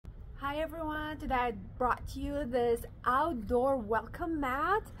Hi everyone, today I brought you this outdoor welcome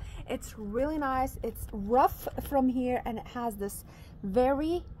mat. It's really nice. It's rough from here and it has this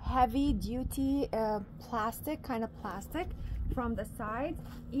very heavy duty plastic from the sides,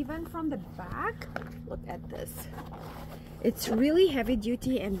 even from the back. Look at this. It's really heavy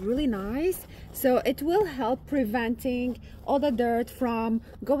duty and really nice, so it will help preventing all the dirt from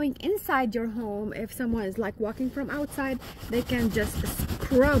going inside your home. If someone is like walking from outside, they can just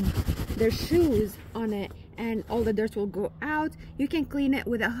scrub their shoes on it and all the dirt will go out. You can clean it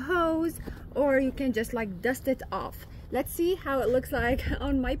with a hose or you can just like dust it off. Let's see how it looks like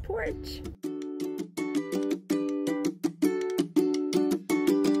on my porch.